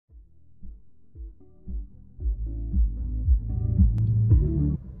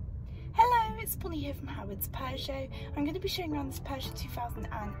Bonnie here from Howard's Peugeot. I'm going to be showing around this Peugeot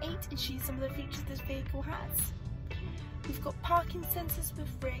 2008 and show you some of the features this vehicle has. We've got parking sensors with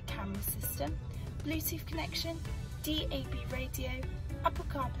rear camera system, Bluetooth connection, DAB radio, Apple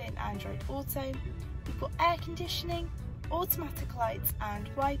CarPlay and Android Auto. We've got air conditioning, automatic lights and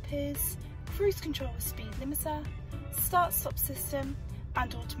wipers, cruise control with speed limiter, start-stop system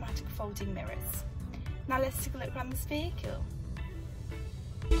and automatic folding mirrors. Now let's take a look around this vehicle.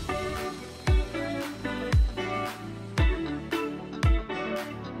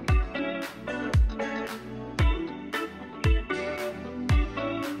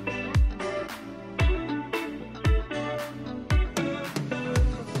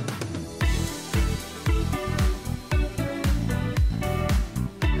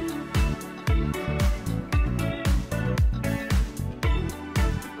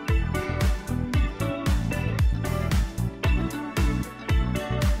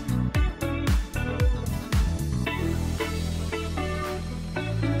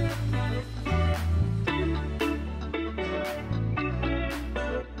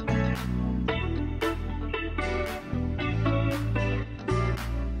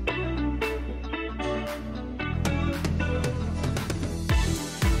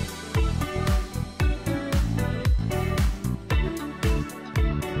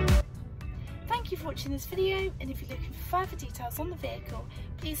 Thank you for watching this video, and if you're looking for further details on the vehicle,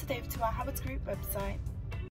 please head over to our Howard's Group website.